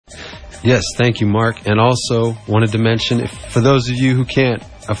Yes, thank you, Mark. And also wanted to mention, for those of you who can't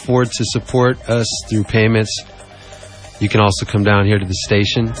afford to support us through payments, you can also come down here to the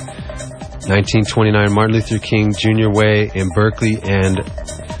station, 1929 Martin Luther King Jr. Way in Berkeley, and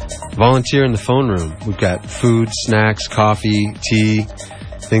volunteer in the phone room. We've got food, snacks, coffee, tea,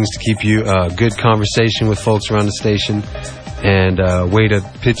 things to keep you good conversation with folks around the station, and a way to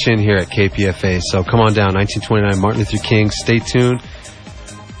pitch in here at KPFA. So come on down, 1929 Martin Luther King. Stay tuned.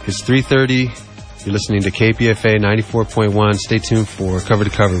 It's 3:30. You're listening to KPFA 94.1. Stay tuned for Cover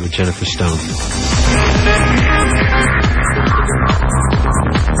to Cover with Jennifer Stone.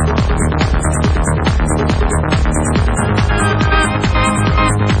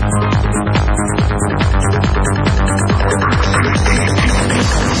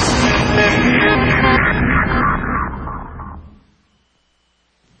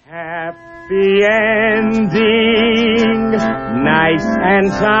 Happy ending, nice and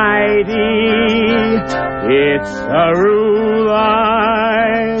tidy. It's a rule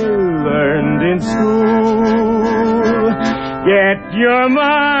I learned in school. Get your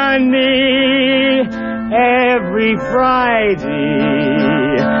money every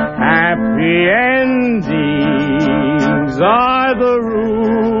Friday. Happy endings are the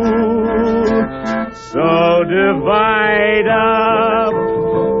rule. So divide up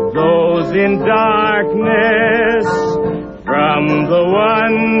those in darkness from the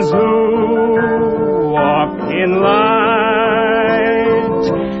ones who walk in light.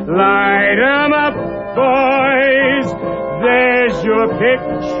 Light 'em up, boys, there's your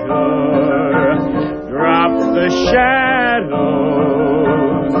picture. Drop the shadows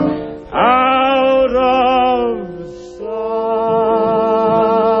out of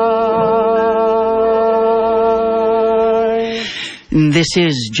This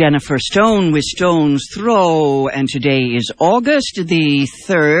is Jennifer Stone with Stone's Throw, and today is August the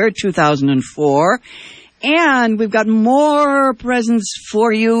 3rd, 2004, and we've got more presents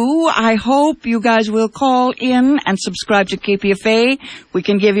for you. I hope you guys will call in and subscribe to KPFA. We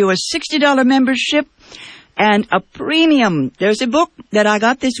can give you a $60 membership and a premium. There's a book that I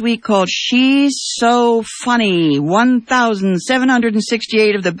got this week called She's So Funny,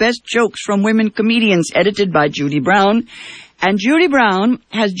 1,768 of the best jokes from women comedians, edited by Judy Brown. And Judy Brown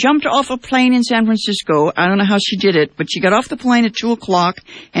has jumped off a plane in San Francisco. I don't know how she did it, but she got off the plane at 2 o'clock,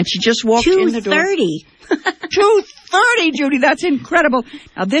 and she just walked in the door. 2:30. 2:30, Judy. That's incredible.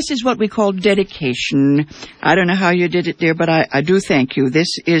 Now, this is what we call dedication. I don't know how you did it there, but I do thank you.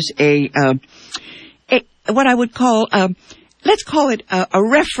 This is what I would call let's call it a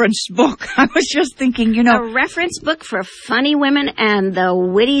reference book. I was just thinking, A reference book for funny women and the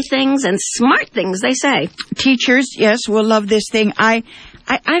witty things and smart things they say. Teachers, yes, will love this thing. I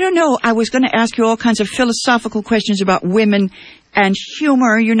don't know. I was going to ask you all kinds of philosophical questions about women and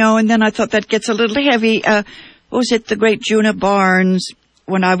humor, and then I thought that gets a little heavy. What was it? The great Juna Barnes,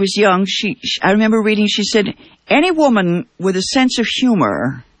 when I was young, I remember reading, she said, any woman with a sense of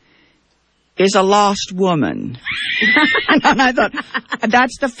humor is a lost woman. And I thought,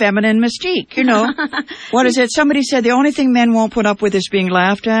 that's the feminine mystique, What is it? Somebody said the only thing men won't put up with is being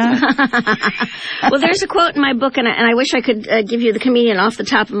laughed at. Well, there's a quote in my book, and I wish I could give you the comedian off the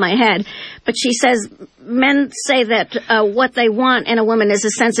top of my head, but she says, men say that what they want in a woman is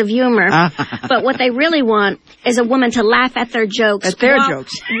a sense of humor, but what they really want is a woman to laugh at their jokes. At their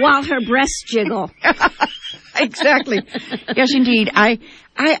jokes. While her breasts jiggle. Exactly. Yes, indeed.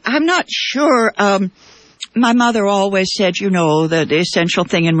 I'm not sure. My mother always said, the essential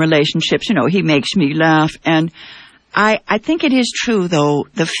thing in relationships, he makes me laugh. And I think it is true, though.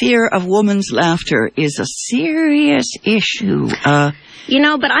 The fear of woman's laughter is a serious issue.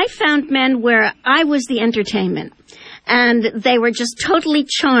 But I found men where I was the entertainment. And they were just totally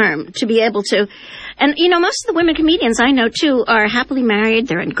charmed to be able to. And, most of the women comedians I know, too, are happily married.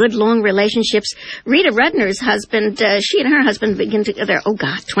 They're in good, long relationships. Rita Rudner's husband, she and her husband begin together,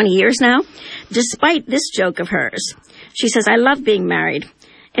 20 years now, despite this joke of hers. She says, I love being married.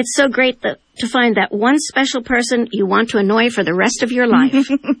 It's so great to find that one special person you want to annoy for the rest of your life.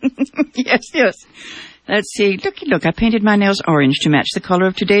 Yes. Let's see. Look, I painted my nails orange to match the color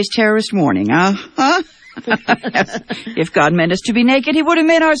of today's terrorist warning. If God meant us to be naked, he would have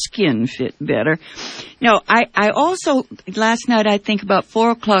made our skin fit better. I also, last night, I think about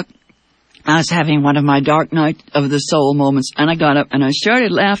 4 o'clock, I was having one of my dark night of the soul moments, and I got up and I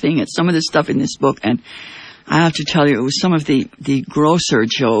started laughing at some of the stuff in this book, and I have to tell you, it was some of the grosser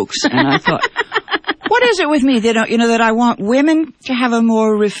jokes, and I thought, what is it with me that, that I want women to have a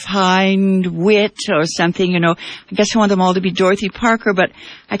more refined wit or something, I guess I want them all to be Dorothy Parker, but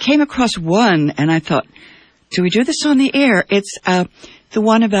I came across one and I thought, do we do this on the air? It's, the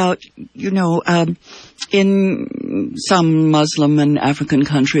one about, in some Muslim and African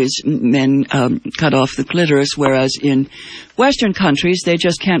countries, men cut off the clitoris, whereas in Western countries, they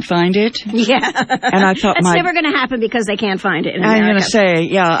just can't find it. Yeah. And I thought, that's never going to happen because they can't find it in America. I'm going to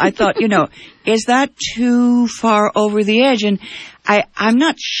say, I thought, is that too far over the edge? And I'm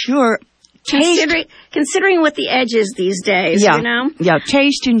not sure. Considering what the edge is these days, Yeah,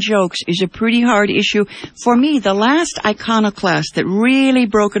 taste in jokes is a pretty hard issue. For me, the last iconoclast that really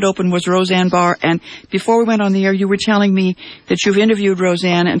broke it open was Roseanne Barr. And before we went on the air, you were telling me that you've interviewed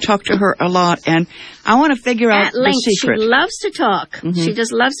Roseanne and talked to her a lot. And I want to figure out the secret. She loves to talk. Mm-hmm. She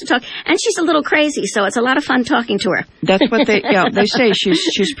just loves to talk. And she's a little crazy, so it's a lot of fun talking to her. That's what they say.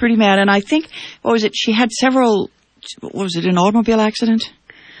 She's pretty mad. And I think, she had several, an automobile accident?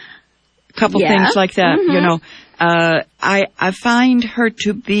 Couple things like that, mm-hmm. I find her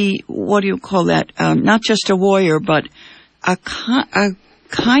to be, what do you call that? Not just a warrior, but a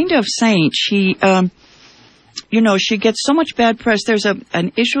kind of saint. She, she gets so much bad press. There's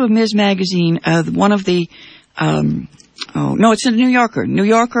an issue of Ms. Magazine, one of the, it's a New Yorker. New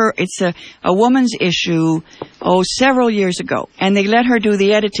Yorker, it's a woman's issue, several years ago. And they let her do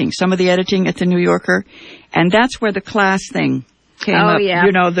the editing, some of the editing at the New Yorker. And that's where the class thing came up,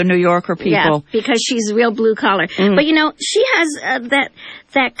 the New Yorker people. Yeah, because she's real blue collar. Mm. But she has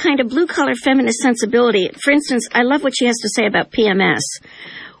that kind of blue collar feminist sensibility. For instance, I love what she has to say about PMS.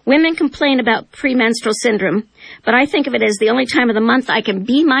 Women complain about premenstrual syndrome, but I think of it as the only time of the month I can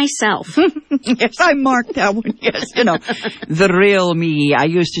be myself. Yes, I marked that one. Yes, the real me. I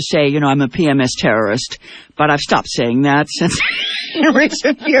used to say, I'm a PMS terrorist, but I've stopped saying that since in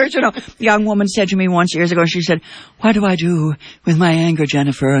recent years. A young woman said to me once years ago, she said, "What do I do with my anger,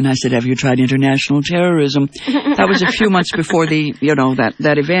 Jennifer?" And I said, "Have you tried international terrorism?" That was a few months before the,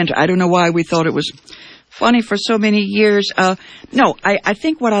 that event. I don't know why we thought it was funny for so many years. I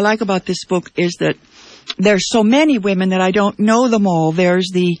think what I like about this book is that there's so many women that I don't know them all. There's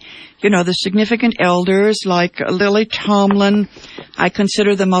the significant elders like Lily Tomlin. I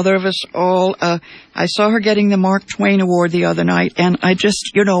consider the mother of us all. I saw her getting the Mark Twain Award the other night, and I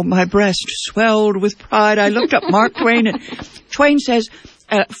just, my breast swelled with pride. I looked up Mark Twain, and Twain says,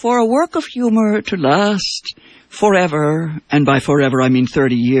 for a work of humor to last forever, and by forever I mean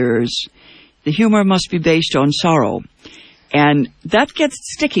 30 years, the humor must be based on sorrow. And that gets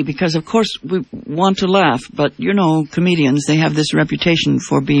sticky because, of course, we want to laugh. But, comedians, they have this reputation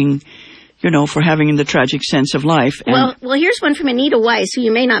for being, for having the tragic sense of life. And well, here's one from Anita Weiss, who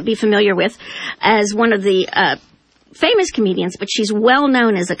you may not be familiar with as one of the famous comedians, but she's well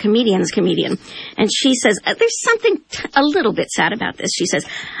known as a comedian's comedian. And she says, there's something a little bit sad about this. She says,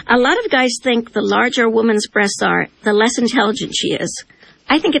 a lot of guys think the larger a woman's breasts are, the less intelligent she is.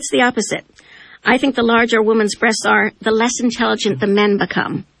 I think it's the opposite. I think the larger a woman's breasts are, the less intelligent the men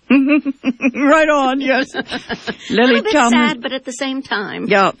become. Right on, yes. Lily a bit sad, but at the same time.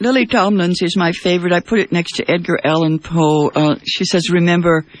 Yeah, Lily Tomlin's is my favorite. I put it next to Edgar Allan Poe. She says,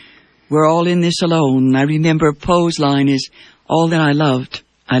 "Remember, we're all in this alone." I remember Poe's line is, "All that I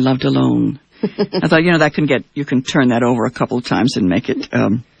loved alone." I thought, you can turn that over a couple of times and make it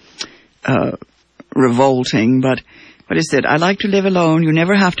revolting, but what is it? "I like to live alone. You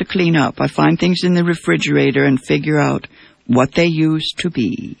never have to clean up. I find things in the refrigerator and figure out what they used to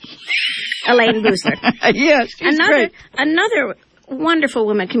be." Elaine Boosler. Yes, she's great. Another wonderful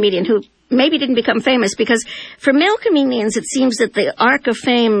woman comedian who maybe didn't become famous because for male comedians it seems that the arc of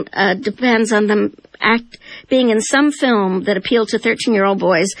fame depends on them being in some film that appealed to 13-year-old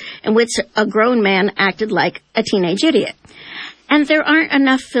boys in which a grown man acted like a teenage idiot. And there aren't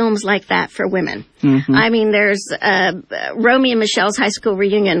enough films like that for women. Mm-hmm. I mean, there's Romy and Michelle's high school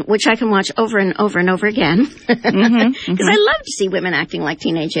reunion, which I can watch over and over and over again. Because I love to see women acting like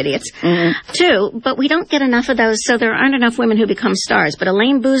teenage idiots, too. But we don't get enough of those, so there aren't enough women who become stars. But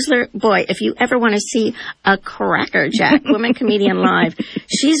Elaine Boosler, boy, if you ever want to see a crackerjack woman comedian live,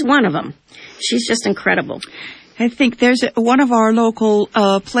 she's one of them. She's just incredible. I think there's one of our local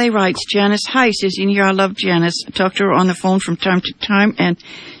playwrights, Janice Heiss, is in here. I love Janice. I talk to her on the phone from time to time, and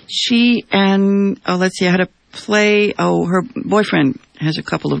she and, I had a play. Her boyfriend has a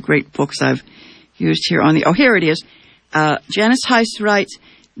couple of great books I've used here on the, here it is. Janice Heiss writes,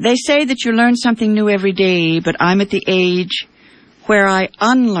 "They say that you learn something new every day, but I'm at the age where I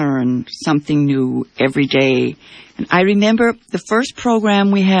unlearn something new every day. And I remember the first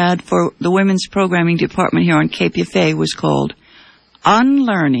program we had for the women's programming department here on KPFA was called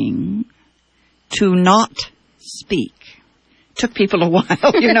Unlearning to Not Speak. took people a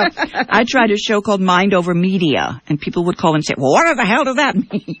while, you know. I tried a show called Mind Over Media, and people would call and say, well, what the hell does that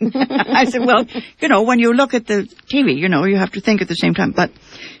mean? I said, well, you know, when you look at the TV, you know, you have to think at the same time. But,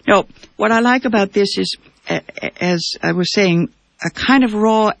 no, what I like about this is, as I was saying, a kind of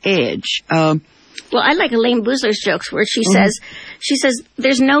raw edge. Well, I like Elaine Boozler's jokes where she says,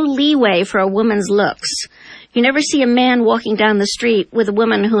 there's no leeway for a woman's looks. You never see a man walking down the street with a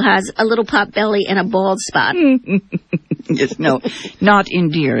woman who has a little pot belly and a bald spot. Yes, no, not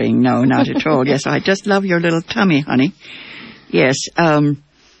endearing. No, not at all. Yes, I just love your little tummy, honey. Yes,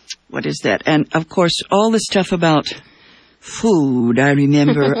 what is that? And, of course, all the stuff about food, I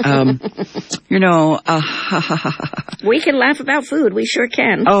remember, you know, we can laugh about food. We sure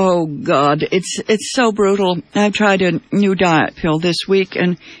can. Oh, God, it's so brutal. I've tried a new diet pill this week,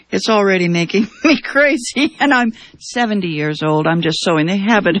 and it's already making me crazy. And I'm 70 years old. I'm just so in the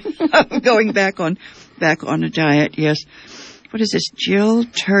habit of going back on a diet, yes. What is this? Jill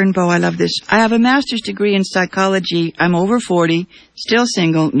Turnbow. I love this. I have a master's degree in psychology. I'm over 40, still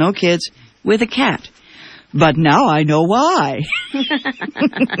single, no kids, with a cat. But now I know why.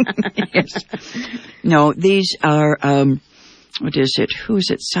 Yes. No, these are, what is it? Who is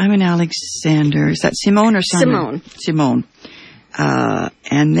it? Simon Alexander. Is that Simone or Simon? Simone.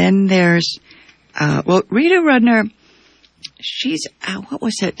 And then there's, well, Rita Rudner. She's, what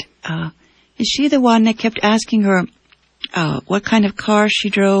was it? Is she the one that kept asking her, what kind of car she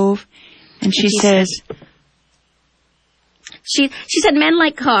drove? And she says, She said men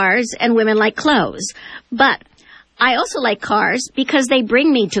like cars and women like clothes. But I also like cars because they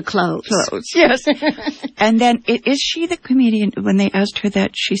bring me to clothes. Clothes, yes. And then, is she the comedian? When they asked her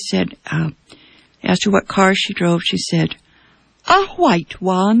that, she said, asked her what car she drove, she said, a white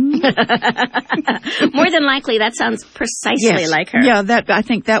one. More than likely, that sounds precisely like her. Yeah, I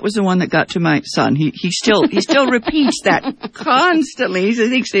think that was the one that got to my son. He still repeats that constantly. He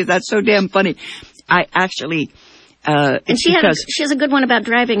thinks that's so damn funny. I actually... and she has a good one about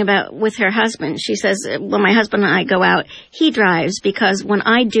driving with her husband. She says, when my husband and I go out, he drives because when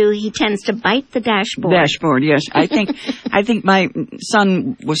I do, he tends to bite the dashboard. Dashboard, yes. I think my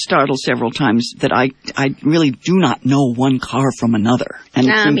son was startled several times that I really do not know one car from another. And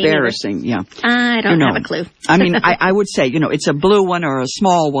it's embarrassing, yeah. I don't have a clue. I mean, I would say, it's a blue one or a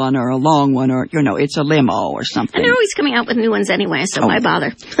small one or a long one or, it's a limo or something. And they're always coming out with new ones anyway, so why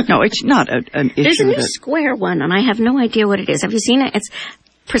bother? No, it's not an issue. There's a new square one, and I have no idea what it is. Have you seen it? It's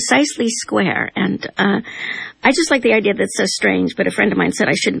precisely square, and I just like the idea that it's so strange, but a friend of mine said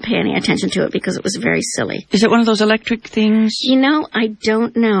I shouldn't pay any attention to it because it was very silly. Is it one of those electric things? I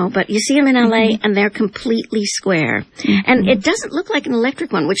don't know, but you see them in L.A., and they're completely square. And it doesn't look like an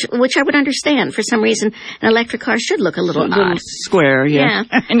electric one, which I would understand. For some reason, an electric car should look a little odd. Square, yeah.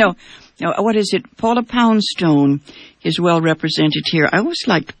 I know. Now, what is it? Paula Poundstone is well represented here. I always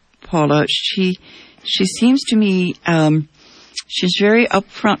liked Paula. She seems to me, she's very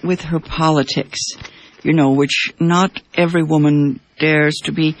upfront with her politics, which not every woman dares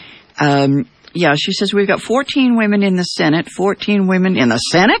to be. She says we've got 14 women in the Senate, 14 women in the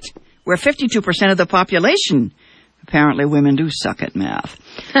Senate? We're 52% of the population. Apparently women do suck at math.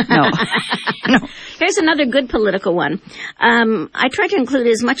 No. Here's another good political one. I tried to include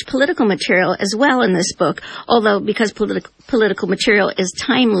as much political material as well in this book, although because political material is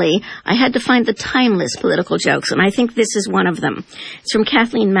timely, I had to find the timeless political jokes, and I think this is one of them. It's from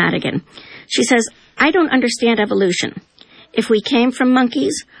Kathleen Madigan. She says, I don't understand evolution. If we came from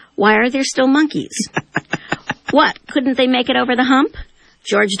monkeys, why are there still monkeys? What, couldn't they make it over the hump?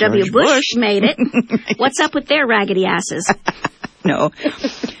 George W. Bush made it. What's up with their raggedy asses? No.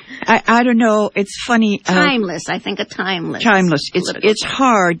 I don't know. It's funny. Timeless. I think a timeless. Timeless. It's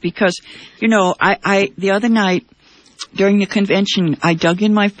hard because, I the other night during the convention, I dug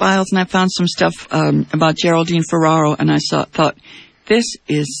in my files and I found some stuff about Geraldine Ferraro, and I thought, this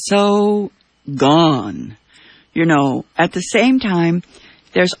is so gone. At the same time,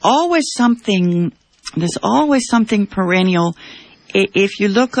 there's always something perennial. If you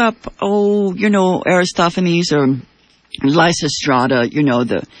look up, Aristophanes or Lysistrata,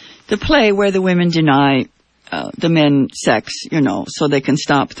 the play where the women deny the men sex, so they can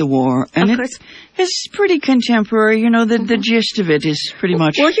stop the war. And it's pretty contemporary, the gist of it is pretty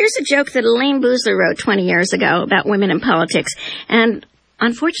much... Well, here's a joke that Elaine Boozler wrote 20 years ago about women in politics, and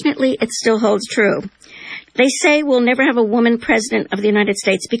unfortunately it still holds true. They say we'll never have a woman president of the United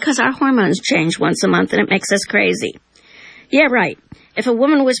States because our hormones change once a month and it makes us crazy. Yeah, right. If a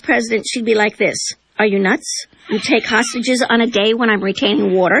woman was president, she'd be like this. Are you nuts? You take hostages on a day when I'm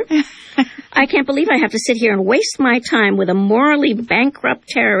retaining water? I can't believe I have to sit here and waste my time with a morally bankrupt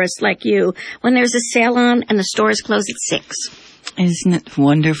terrorist like you when there's a sale on and the stores close at 6. Isn't it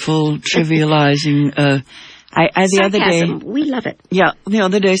wonderful, trivializing? The other day, we love it. Yeah, the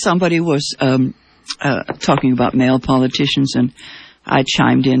other day somebody was talking about male politicians, and I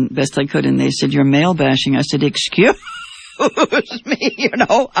chimed in best I could, and they said, "You're male bashing." I said, "Excuse me,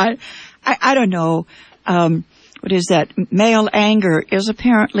 I don't know. What is that? Male anger is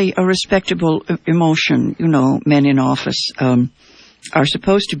apparently a respectable emotion. Men in office are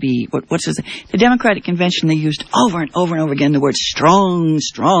supposed to be, what's this? The Democratic Convention, they used over and over and over again the word strong,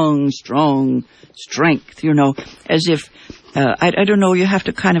 strength, as if, I don't know, you have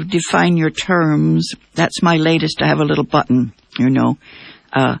to kind of define your terms. That's my latest. I have a little button,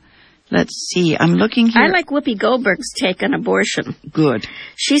 Let's see. I'm looking here. I like Whoopi Goldberg's take on abortion. Good.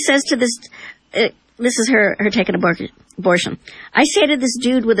 She says to this, this is her take on abortion. I say to this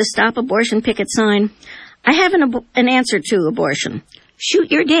dude with a stop abortion picket sign, I have an answer to abortion.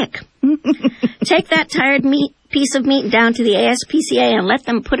 Shoot your dick. Take that tired piece of meat down to the ASPCA and let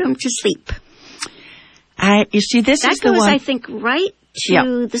them put him to sleep. You see, this that is the one. That goes, I think, right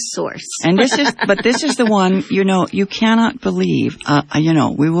to the source. And this is the one, you cannot believe,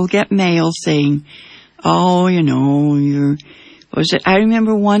 we will get mail saying, I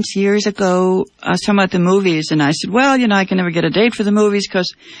remember once years ago, I was talking about the movies, and I said, well, I can never get a date for the movies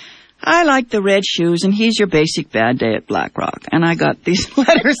because I like the red shoes, and he's your basic bad day at Black Rock. And I got these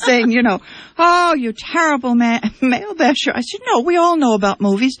letters saying, oh, you terrible male basher. I said, no, we all know about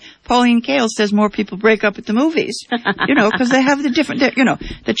movies. Pauline Kael says more people break up at the movies, because they have the different,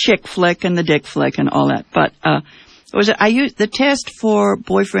 the chick flick and the dick flick and all that. But, I used the test for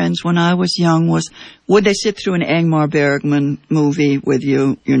boyfriends when I was young was, would they sit through an Ingmar Bergman movie with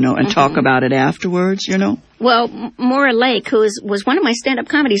you, and talk about it afterwards, Well, Maura Lake, who was one of my stand-up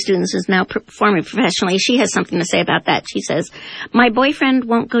comedy students, who's now performing professionally, she has something to say about that. She says, my boyfriend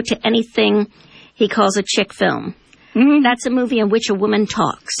won't go to anything he calls a chick film. Mm-hmm. That's a movie in which a woman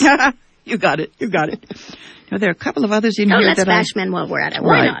talks. You got it. There are a couple of others in here let's bash men while we're at it.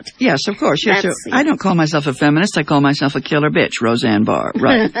 Why not? Yes, of course. Yes, I don't call myself a feminist. I call myself a killer bitch, Roseanne Barr.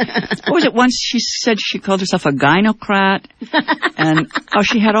 Right. What was it? Once she said she called herself a gynocrat. And,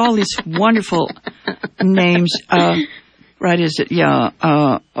 she had all these wonderful names. Right, is it?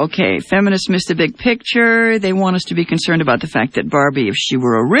 Yeah. Okay. Feminists miss the big picture. They want us to be concerned about the fact that Barbie, if she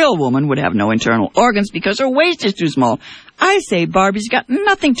were a real woman, would have no internal organs because her waist is too small. I say Barbie's got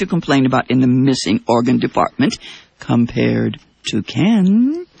nothing to complain about in the missing organ department compared to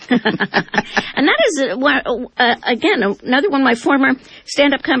Ken. And that is, again, another one of my former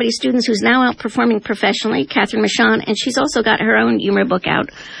stand-up comedy students who's now out performing professionally, Catherine Michon, and she's also got her own humor book out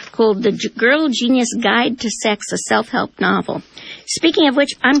called The Girl Genius Guide to Sex, a self-help novel. Speaking of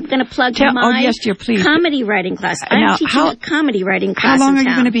which, I'm going to plug my comedy writing class. I'm teaching a comedy writing class. How long are you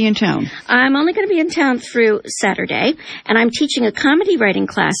going to be in town? I'm only going to be in town through Saturday, and I'm teaching a comedy writing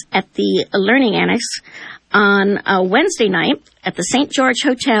class at the Learning Annex on Wednesday night at the St. George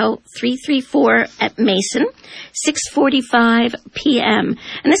Hotel, 334 at Mason, 6:45 p.m.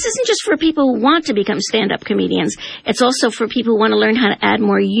 And this isn't just for people who want to become stand-up comedians. It's also for people who want to learn how to add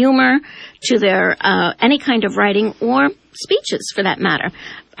more humor to their any kind of writing or speeches, for that matter.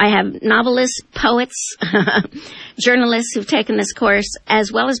 I have novelists, poets, journalists who've taken this course,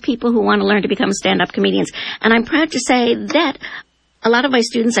 as well as people who want to learn to become stand-up comedians. And I'm proud to say that a lot of my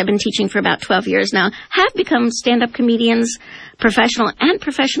students I've been teaching for about 12 years now have become stand-up comedians,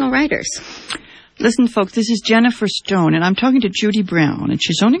 professional writers. Listen, folks, this is Jennifer Stone, and I'm talking to Judy Brown, and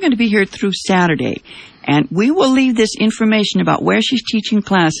she's only going to be here through Saturday. And we will leave this information about where she's teaching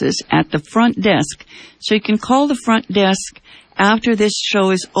classes at the front desk, so you can call the front desk after this show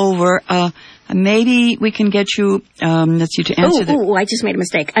is over. Maybe we can get you, to answer I just made a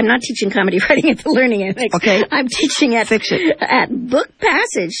mistake. I'm not teaching comedy writing at the Learning Annex. Okay. I'm teaching at Book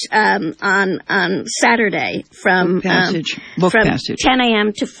Passage, on Saturday from 10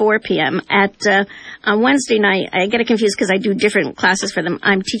 a.m. to 4 p.m. On Wednesday night, I get it confused because I do different classes for them.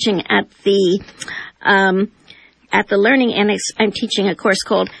 I'm teaching at the Learning Annex. I'm teaching a course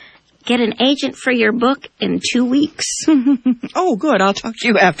called Get an Agent for Your Book in 2 weeks. Oh, good. I'll talk to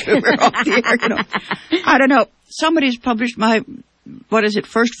you after we're off the air. I don't know. Somebody's published my,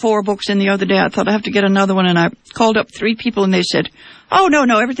 first 4 books in the other day. I thought I have to get another one, and I called up 3 people, and they said, oh,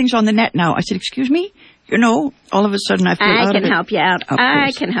 no, everything's on the net now. I said, excuse me? All of a sudden I feel out of it. I can help you out.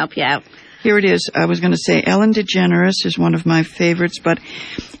 I can help you out. Here it is. I was going to say Ellen DeGeneres is one of my favorites, but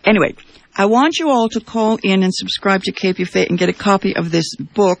anyway, I want you all to call in and subscribe to KPFA and get a copy of this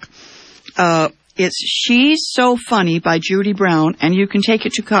book. It's She's So Funny by Judy Brown, and you can take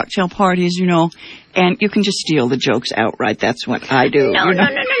it to cocktail parties, and you can just steal the jokes outright. That's what I do. No.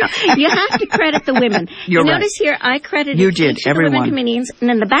 You have to credit the women. You're right. Notice here, I credited You did, each of the everyone. women comedians, and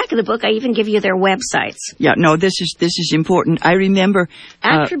in the back of the book, I even give you their websites. Yeah, no, this is important. I remember...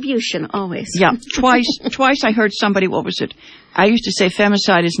 Attribution, always. Yeah, twice I heard somebody, what was it? I used to say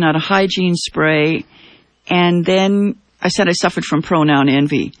femicide is not a hygiene spray, and then I said I suffered from pronoun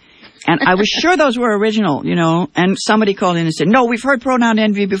envy. And I was sure those were original, and somebody called in and said, no, we've heard pronoun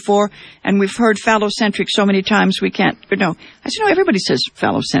envy before, and we've heard phallocentric so many times we can't, I said, no, everybody says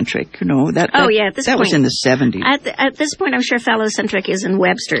phallocentric, At this that point, was in the 70s. At this point, I'm sure phallocentric is in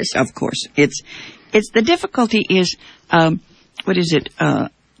Webster's. Of course. It's the difficulty is, what is it?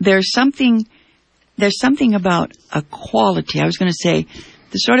 There's something about a quality, I was going to say,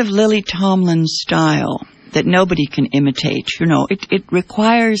 the sort of Lily Tomlin style that nobody can imitate, It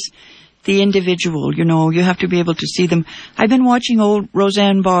requires the individual, you have to be able to see them. I've been watching old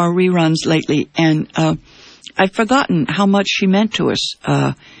Roseanne Barr reruns lately, and I've forgotten how much she meant to us.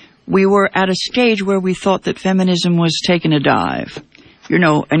 We were at a stage where we thought that feminism was taking a dive,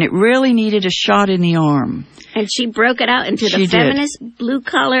 and it really needed a shot in the arm. And she broke it out into the feminist,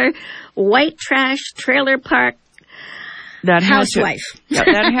 blue-collar, white trash, trailer park, housewife.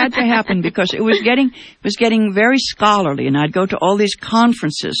 That had to happen because it was getting very scholarly, and I'd go to all these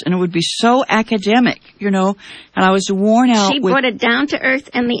conferences, and it would be so academic, and I was worn out. She brought it down to earth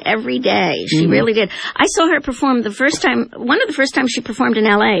and the everyday. She really did. I saw her perform one of the first times she performed in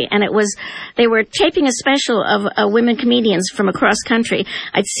L.A., and they were taping a special of women comedians from across country.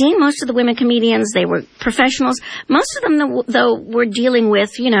 I'd seen most of the women comedians. They were professionals. Most of them, though, were dealing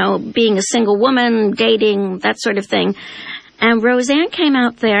with, being a single woman, dating, that sort of thing. And Roseanne came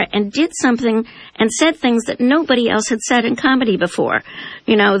out there and did something and said things that nobody else had said in comedy before.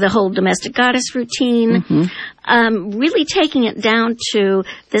 The whole domestic goddess routine, really taking it down to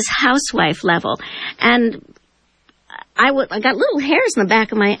this housewife level. And I got little hairs in the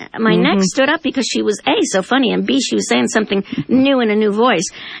back of my neck stood up because she was A, so funny, and B, she was saying something new in a new voice.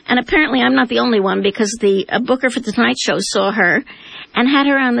 And apparently I'm not the only one because the booker for The Tonight Show saw her and had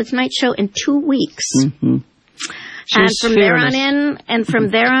her on The Tonight Show in 2 weeks. Mm-hmm. And from there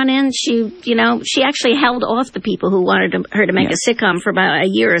on in, she actually held off the people who wanted her to make a sitcom for about a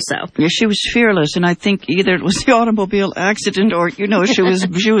year or so. Yeah, she was fearless, and I think either it was the automobile accident or, she was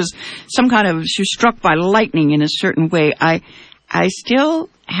she was struck by lightning in a certain way. I still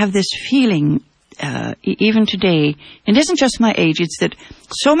have this feeling, even today, and it isn't just my age, it's that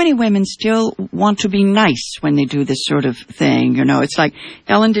so many women still want to be nice when they do this sort of thing. It's like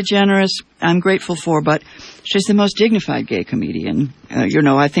Ellen DeGeneres, I'm grateful for, but she's the most dignified gay comedian.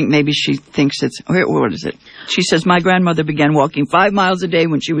 I think maybe she thinks what is it? She says, my grandmother began walking 5 miles a day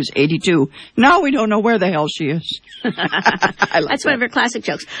when she was 82. Now we don't know where the hell she is. That's one of her classic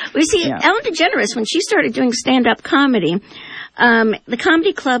jokes. We see Ellen DeGeneres, when she started doing stand-up comedy, the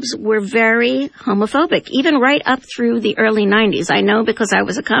comedy clubs were very homophobic, even right up through the early 90s. I know because I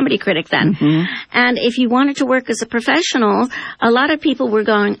was a comedy critic then. Mm-hmm. And if you wanted to work as a professional, a lot of people were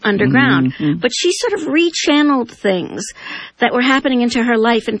going underground. Mm-hmm. But she sort of rechanneled things that were happening into her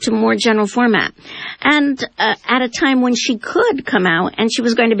life into more general format. And at a time when she could come out, and she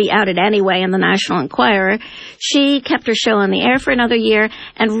was going to be outed anyway in the National Enquirer, she kept her show on the air for another year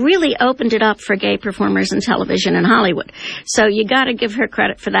and really opened it up for gay performers in television in Hollywood. So you got to give her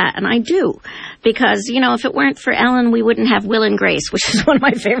credit for that, and I do. Because, if it weren't for Ellen, we wouldn't have Will and Grace, which is one of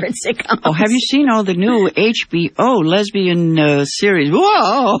my favorite sitcoms. Oh, have you seen all the new HBO lesbian series?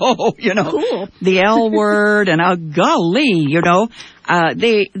 Whoa! Cool. The L Word, and golly,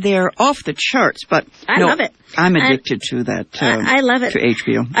 they're off the charts, but I love it. I'm addicted to that. I love it. To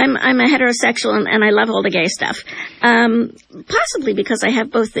HBO. I'm a heterosexual, and I love all the gay stuff. Possibly because I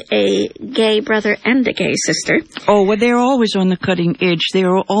have both a gay brother and a gay sister. Oh, well, they're always on the cutting edge.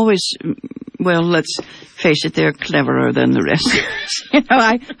 They're always, well, let's face it, they're cleverer than the rest.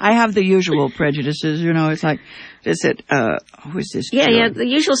 I have the usual prejudices. It's like, is it, who is this? Yeah, the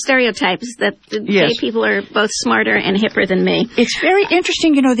usual stereotypes that gay people are both smarter and hipper than me. It's very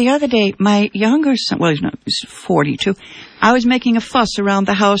interesting. The other day, my younger son, well, he's 42, I was making a fuss around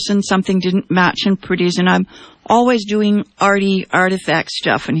the house and something didn't match in pretties, and I'm always doing arty artifact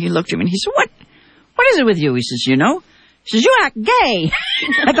stuff, and he looked at me and he said, what is it with you? He says, he says, you act gay.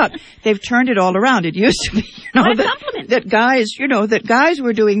 I thought they've turned it all around. It used to be, what a compliment. that guys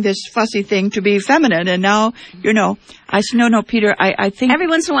were doing this fussy thing to be feminine, and now, I said, no, Peter, I think... Every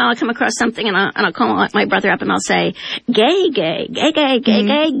once in a while I'll come across something and I'll call my brother up and I'll say, gay, gay, gay, gay, gay,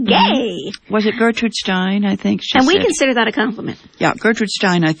 gay, gay. Was it Gertrude Stein, I think she And we said. consider that a compliment. Yeah, Gertrude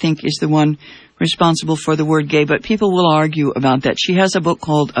Stein, I think, is the one responsible for the word gay, but people will argue about that. She has a book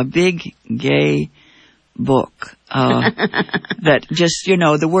called A Big Gay Book. That just,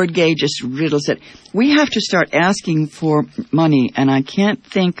 the word gay just riddles it. We have to start asking for money, and I can't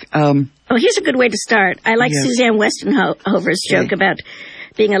think... Oh, here's a good way to start. I like Suzanne Westenhover's joke about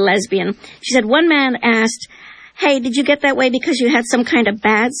being a lesbian. She said, one man asked, hey, did you get that way because you had some kind of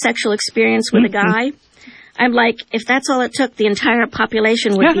bad sexual experience with a guy? I'm like, if that's all it took, the entire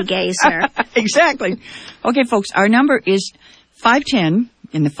population would be gay, sir. Exactly. Okay, folks, our number is 510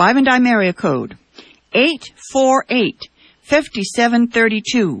 in the 5 and dime area code,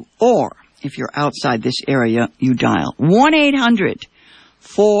 848-5732. Or, if you're outside this area, you dial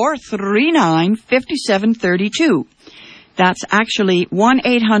 1-800-439-5732. That's actually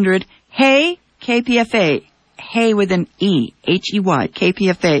 1-800-HEY-KPFA. Hey with an E, H-E-Y,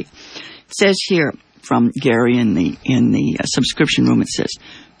 KPFA. It says here from Gary in the subscription room, it says,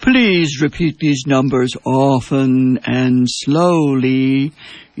 please repeat these numbers often and slowly.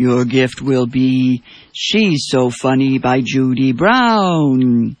 Your gift will be She's So Funny by Judy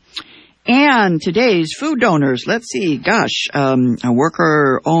Brown. And today's food donors, let's see, a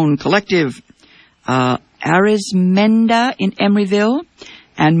worker-owned collective, Arizmenda in Emeryville,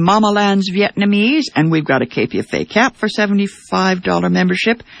 and Mama Land's Vietnamese, and we've got a KPFA cap for $75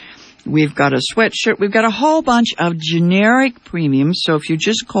 membership. We've got a sweatshirt. We've got a whole bunch of generic premiums, so if you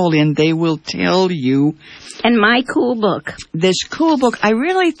just call in, they will tell you. And my cool book. This cool book, I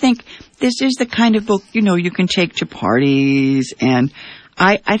really think this is the kind of book, you can take to parties, and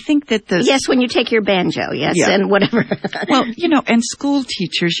I think that Yes, when you take your banjo, and whatever. Well, and school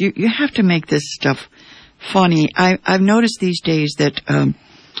teachers, you have to make this stuff funny. I've noticed these days that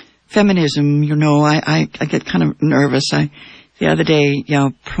feminism, I get kind of nervous. The other day,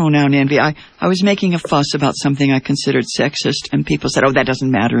 pronoun envy. I was making a fuss about something I considered sexist, and people said, oh, that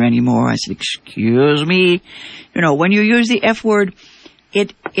doesn't matter anymore. I said, excuse me. When you use the F word,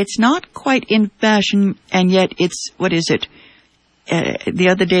 it's not quite in fashion, and yet it's, what is it? The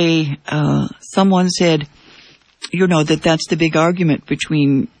other day, someone said, that's the big argument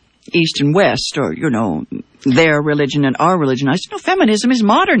between East and West, or, their religion and our religion. I said, no, feminism is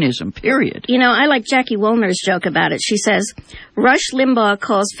modernism, period. I like Jackie Woolner's joke about it. She says, Rush Limbaugh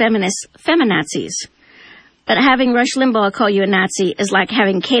calls feminists feminazis. But having Rush Limbaugh call you a Nazi is like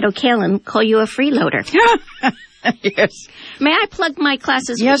having Cato Kalin call you a freeloader. Yes. May I plug my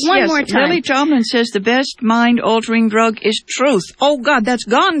classes one more time? Lily Tomlin says the best mind-altering drug is truth. Oh, God, that's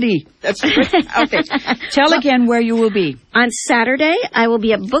Gandhi. That's okay. Tell again where you will be. On Saturday, I will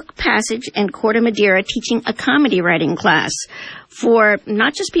be at Book Passage in Corte Madera teaching a comedy writing class for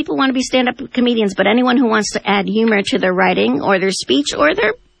not just people who want to be stand-up comedians, but anyone who wants to add humor to their writing or their speech or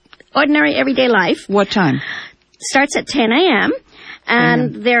their ordinary everyday life. What time? Starts at 10 a.m.,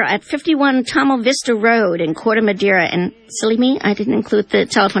 and they're at 51 Tamil Vista Road in Corte Madera. And silly me, I didn't include the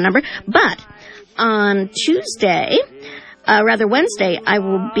telephone number. But on Wednesday, I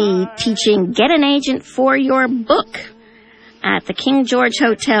will be teaching Get an Agent for Your Book at the King George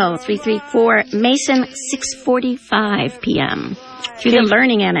Hotel, 334 Mason, 6:45 p.m. through the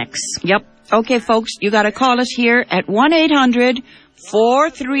Learning Annex. Yep. Okay, folks, you got to call us here at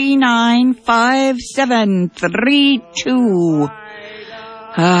 1-800-439-5732.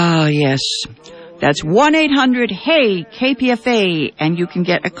 Ah, yes. That's 1-800-HEY-KPFA, and you can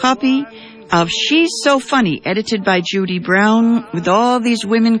get a copy of She's So Funny, edited by Judy Brown, with all these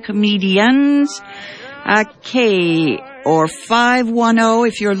women comedians. Okay, or 510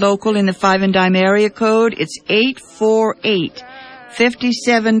 if you're local in the 5 and dime area code. It's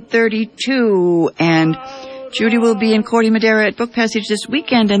 848-5732, and Judy will be in Corte Madera at Book Passage this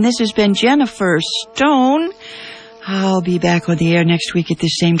weekend, and this has been Jennifer Stone. I'll be back on the air next week at the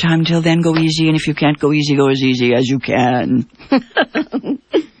same time. Until then, go easy, and if you can't go easy as you can.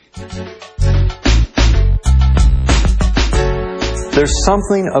 There's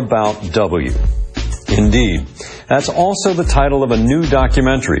something about W. Indeed. That's also the title of a new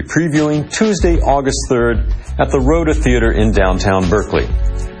documentary previewing Tuesday, August 3rd at the Rhoda Theater in downtown Berkeley.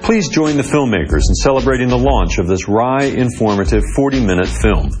 Please join the filmmakers in celebrating the launch of this wry, informative 40-minute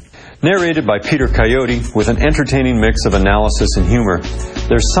film. Narrated by Peter Coyote with an entertaining mix of analysis and humor,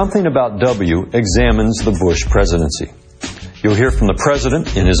 There's Something About W examines the Bush presidency. You'll hear from the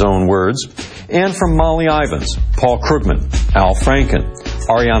president, in his own words, and from Molly Ivins, Paul Krugman, Al Franken,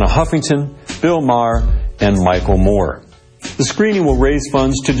 Ariana Huffington, Bill Maher, and Michael Moore. The screening will raise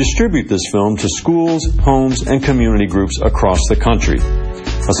funds to distribute this film to schools, homes, and community groups across the country.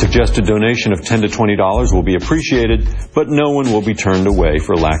 A suggested donation of $10 to $20 will be appreciated, but no one will be turned away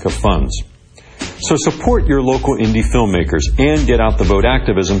for lack of funds. So support your local indie filmmakers and get out the vote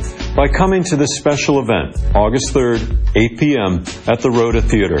activism by coming to this special event, August 3rd, 8 p.m. at the Rhoda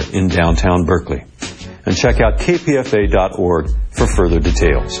Theater in downtown Berkeley. And check out kpfa.org for further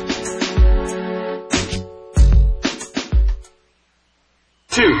details.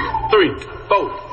 2, 3.